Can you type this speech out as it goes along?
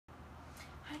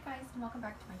guys, and welcome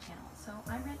back to my channel. So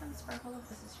I'm Random Sparkle. If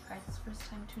this is your guys' first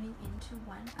time tuning into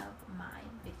one of my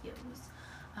videos.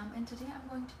 And today I'm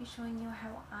going to be showing you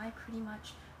how I pretty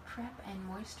much prep and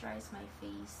moisturize my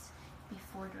face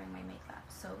before doing my makeup.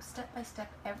 So step by step,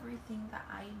 everything that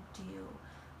I do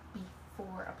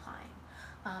before applying.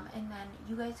 And then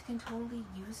you guys can totally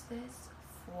use this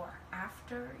for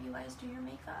after you guys do your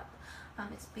makeup.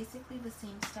 It's basically the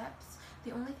same steps.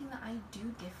 The only thing that I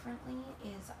do differently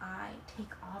is I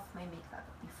take off my makeup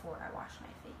before I wash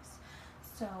my face.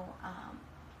 So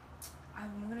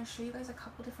I'm going to show you guys a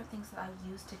couple different things that I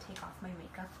use to take off my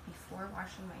makeup before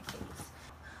washing my face.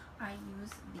 I use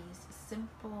these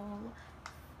simple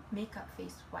makeup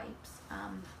face wipes.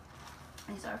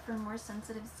 These are for more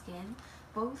sensitive skin.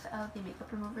 Both of the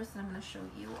makeup removers that I'm going to show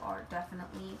you are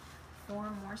definitely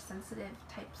for more sensitive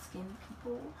type skin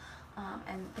people,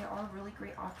 and there are really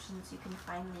great options. You can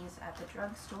find these at the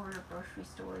drugstore, grocery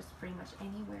stores, pretty much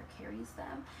anywhere carries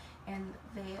them, and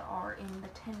they are in the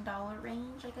 $10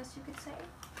 range, I guess you could say.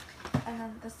 And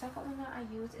then the second one that I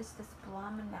use is this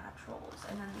Blum Naturals,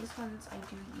 and then these ones I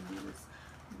do use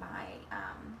my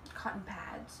cotton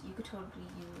pads. You could totally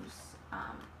use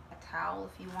a towel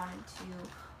if you wanted to,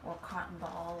 or cotton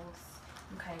balls,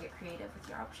 and kind of get creative with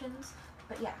your options.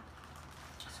 But yeah,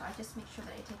 so I just make sure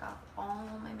that I take off all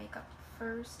my makeup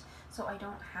first, so I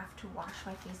don't have to wash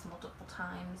my face multiple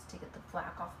times to get the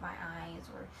black off my eyes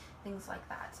or things like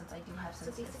that, since I do have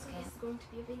sensitive skin. So basically this is going to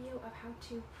be a video of how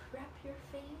to prep your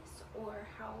face, or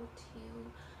how to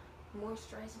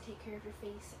moisturize and take care of your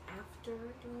face after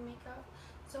doing makeup.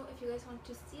 So if you guys want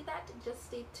to see that, just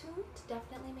stay tuned.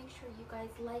 Definitely make sure you guys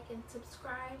like and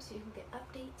subscribe so you can get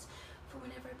updates for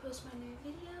whenever I post my new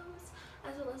videos,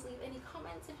 as well as leave any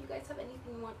comments if you guys have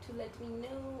anything you want to let me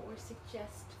know or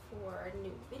suggest for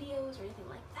new videos or anything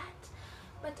like that.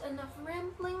 But enough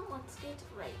rambling, let's get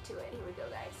right to it. Here we go,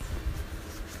 guys.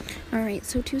 Alright,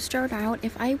 so to start out,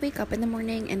 if I wake up in the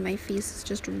morning and my face is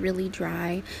just really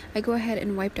dry, I go ahead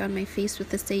and wipe down my face with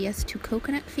the Say Yes to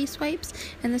Coconut face wipes,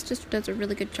 and this just does a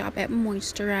really good job at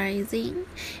moisturizing.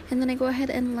 And then I go ahead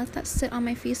and let that sit on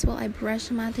my face while I brush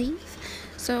my teeth.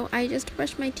 So I just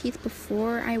brush my teeth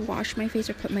before I wash my face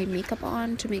or put my makeup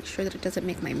on, to make sure that it doesn't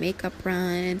make my makeup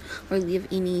run or leave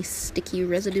any sticky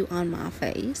residue on my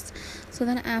face. So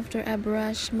then after I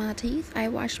brush my teeth, I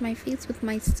wash my face with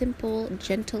my simple,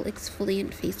 gentle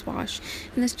exfoliant face wash.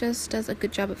 And this just does a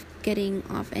good job of getting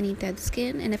off any dead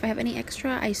skin. And if I have any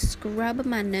extra, I scrub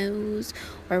my nose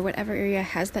or whatever area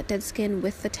has that dead skin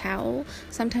with the towel.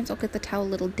 Sometimes I'll get the towel a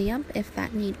little damp if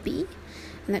that need be,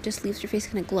 and that just leaves your face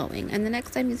kind of glowing. And the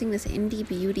next, I'm using this Indie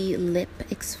Beauty lip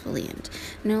exfoliant.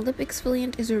 Now, lip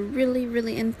exfoliant is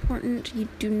really important. You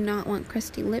do not want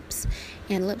crusty lips,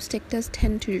 and lipstick does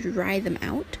tend to dry them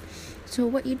out. So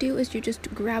what you do is you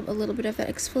just grab a little bit of that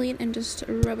exfoliant and just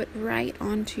rub it right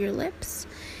onto your lips.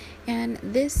 And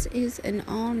this is an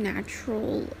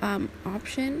all-natural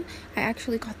option. I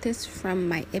actually got this from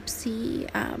my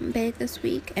Ipsy bag this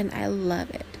week, and I love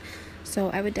it.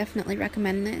 So I would definitely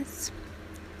recommend this.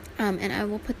 And I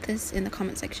will put this in the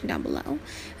comment section down below.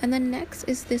 And then next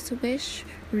is this Wish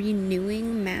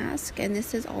Renewing Mask, and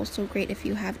this is also great if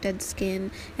you have dead skin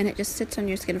and it just sits on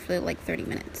your skin for like 30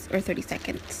 minutes or 30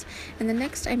 seconds. And the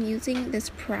next, I'm using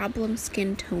this Problem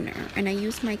Skin Toner, and I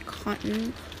use my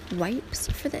cotton wipes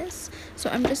for this. So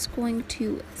I'm just going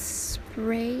to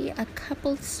spray a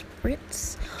couple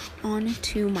spritz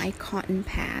onto my cotton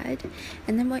pad,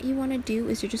 and then what you want to do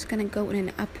is you're just going to go in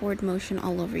an upward motion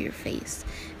all over your face,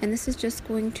 and this is just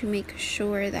going to make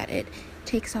sure that it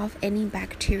takes off any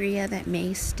bacteria that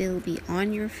may still be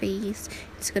on your face.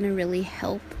 It's going to really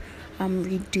help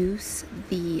reduce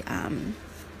the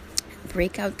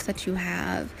breakouts that you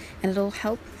have, and it'll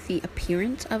help the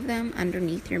appearance of them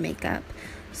underneath your makeup.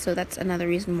 So that's another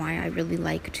reason why I really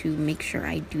like to make sure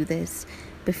I do this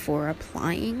before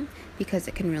applying, because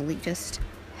it can really just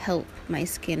help my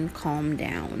skin calm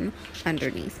down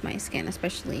underneath my skin,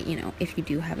 especially, you know, if you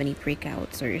do have any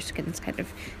breakouts or your skin's kind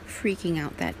of freaking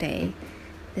out that day.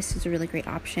 This is a really great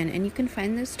option. And you can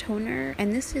find this toner,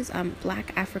 and this is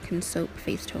Black African Soap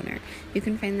face toner. You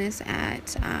can find this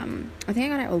at I think I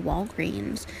got it at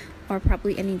Walgreens, or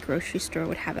probably any grocery store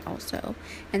would have it also.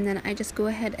 And then I just go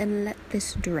ahead and let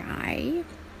this dry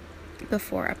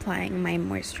before applying my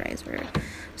moisturizer.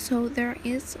 So there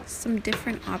is some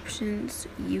different options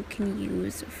you can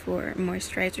use for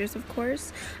moisturizers, of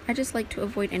course. I just like to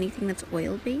avoid anything that's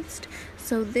oil based.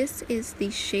 So this is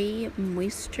the Shea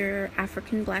Moisture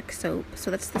African Black Soap. So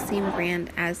that's the same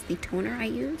brand as the toner I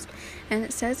used, and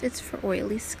it says it's for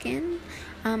oily skin.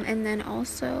 And then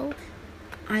also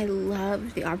I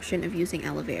love the option of using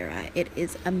aloe vera. It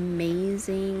is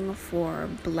amazing for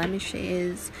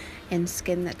blemishes and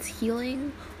skin that's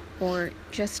healing, or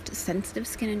just sensitive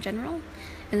skin in general.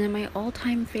 And then my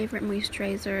all-time favorite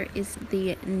moisturizer is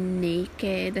the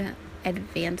Naked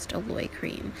Advanced Aloe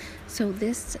Cream. So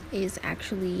this is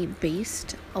actually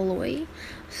based aloe,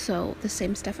 so the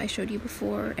same stuff I showed you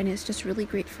before, and it's just really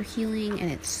great for healing,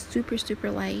 and it's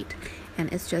super light,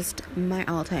 and it's just my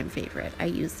all-time favorite. I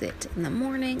use it in the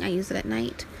morning, I use it at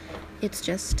night. It's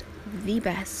just the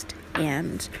best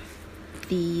and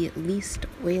the least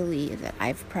oily that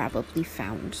I've probably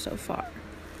found so far.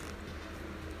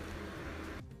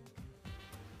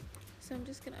 So I'm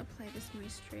just going to apply this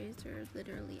moisturizer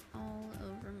literally all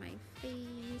over my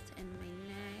face and my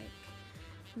neck.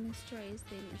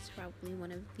 Moisturizing is probably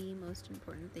one of the most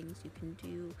important things you can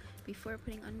do before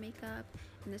putting on makeup,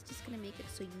 and it's just going to make it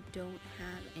so you don't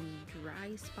have any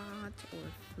dry spots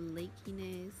or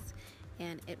flakiness,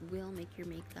 and it will make your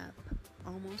makeup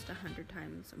almost 100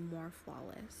 times more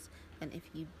flawless than if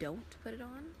you don't put it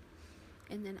on.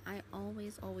 And then I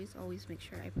always make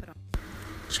sure I put on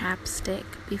chapstick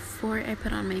before I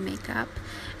put on my makeup,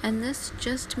 and this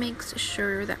just makes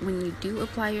sure that when you do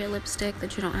apply your lipstick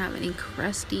that you don't have any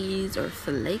crusties or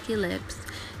flaky lips.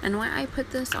 And why I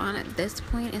put this on at this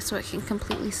point is so it can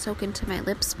completely soak into my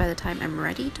lips by the time I'm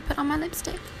ready to put on my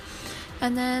lipstick.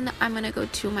 And then I'm going to go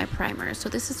to my primer. So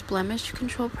this is Blemish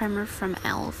Control Primer from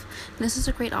e.l.f. This is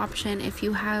a great option if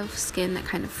you have skin that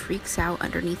kind of freaks out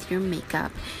underneath your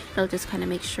makeup. It'll just kind of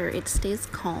make sure it stays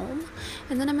calm.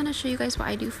 And then I'm going to show you guys what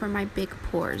I do for my big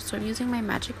pores. So I'm using my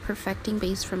Magic Perfecting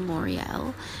Base from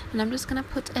L'Oreal. And I'm just going to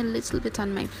put a little bit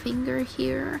on my finger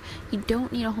here. You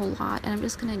don't need a whole lot. And I'm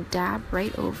just going to dab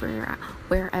right over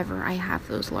wherever I have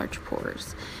those large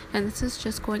pores. And this is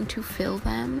just going to fill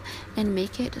them and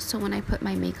make it so when I put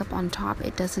my makeup on top,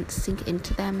 it doesn't sink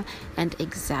into them and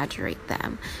exaggerate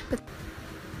them.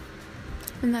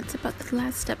 And that's about the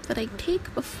last step that I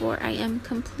take before I am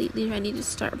completely ready to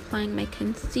start applying my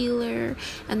concealer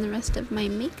and the rest of my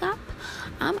makeup.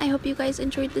 I hope you guys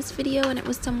enjoyed this video and it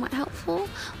was somewhat helpful.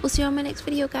 We'll see you on my next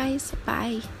video, guys.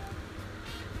 Bye.